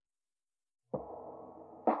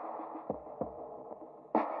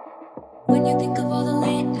When you think of all the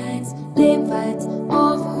late nights, late fights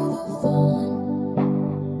over the phone.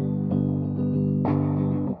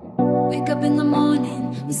 Wake up in the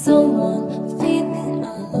morning with someone feeling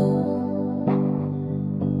alone.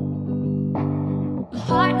 My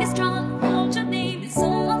heart is drawn around your name in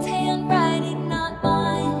someone's handwriting, not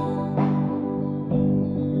mine.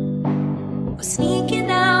 We're sneaking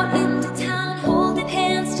out into town, holding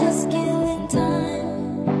hands, just killing time.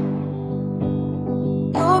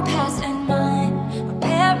 Your past and mine are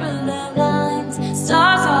parallel lines,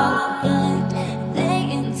 stars all aligned,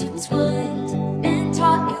 they intertwined. Been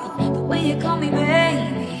taught you the way you call me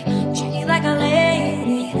baby, treat you like a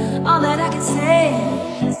lady. All that I can say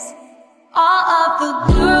is all of the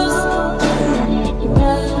girls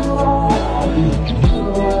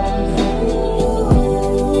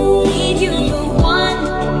need you, the one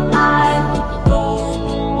I've been.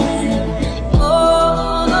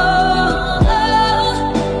 Oh,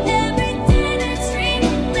 every day that's dream,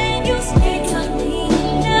 then you speak to me.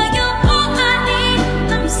 Now you're all I need.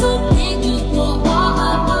 I'm so thankful for all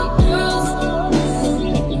of the girls.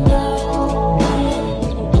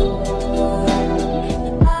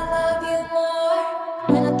 I love you more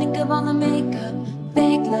when I think of all the makeup,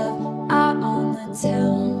 fake love out on the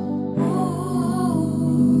town. Ooh.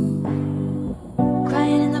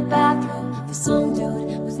 Crying in the bathroom for some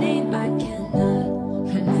dude whose name I cannot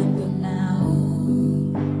remember now.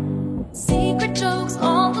 Secret jokes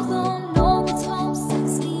all alone, no one's home,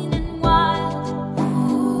 16 and wild.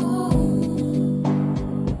 Ooh.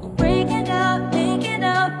 Breaking up, making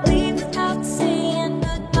up, leave without saying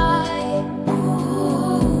goodbye.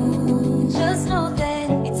 Ooh. Just know that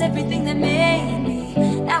it's everything that made me.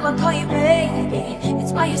 Now I call you baby,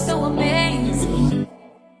 it's why you're so amazing.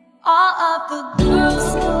 All of the girls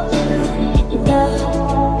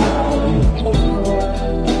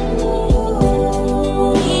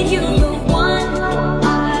need you, the one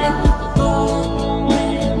I've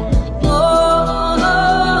been. Oh,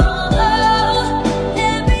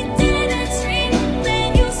 every day that's dream, then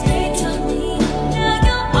you straight to me. Now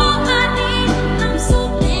you're all I need. I'm so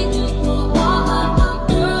thankful for all of the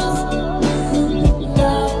girls.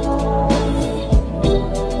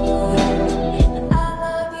 I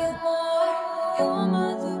love you more. Your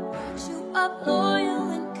mother brought you up loyal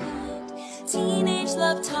and kind. Teenage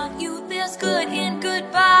love taught you there's good in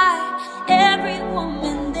goodbye. Every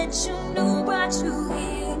woman that you knew brought you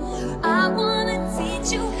here. I wanna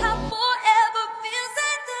teach you how